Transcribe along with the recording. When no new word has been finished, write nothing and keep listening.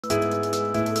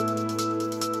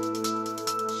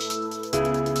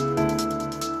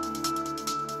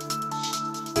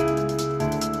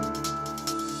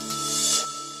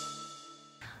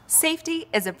Safety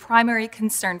is a primary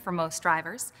concern for most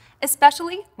drivers,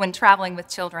 especially when traveling with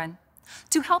children.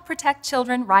 To help protect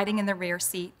children riding in the rear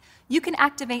seat, you can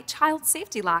activate child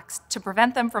safety locks to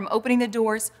prevent them from opening the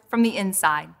doors from the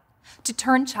inside. To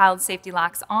turn child safety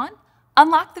locks on,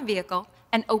 unlock the vehicle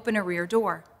and open a rear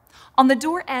door. On the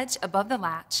door edge above the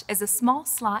latch is a small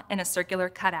slot and a circular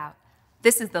cutout.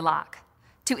 This is the lock.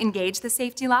 To engage the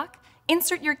safety lock,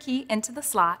 insert your key into the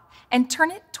slot and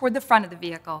turn it toward the front of the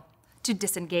vehicle. To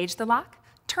disengage the lock,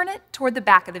 turn it toward the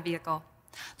back of the vehicle.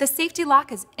 The safety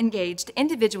lock is engaged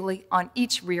individually on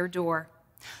each rear door.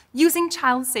 Using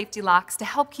child safety locks to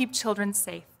help keep children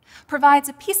safe provides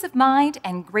a peace of mind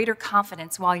and greater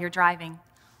confidence while you're driving.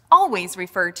 Always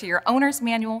refer to your owner's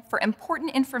manual for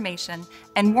important information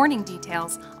and warning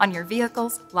details on your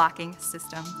vehicle's locking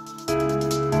system.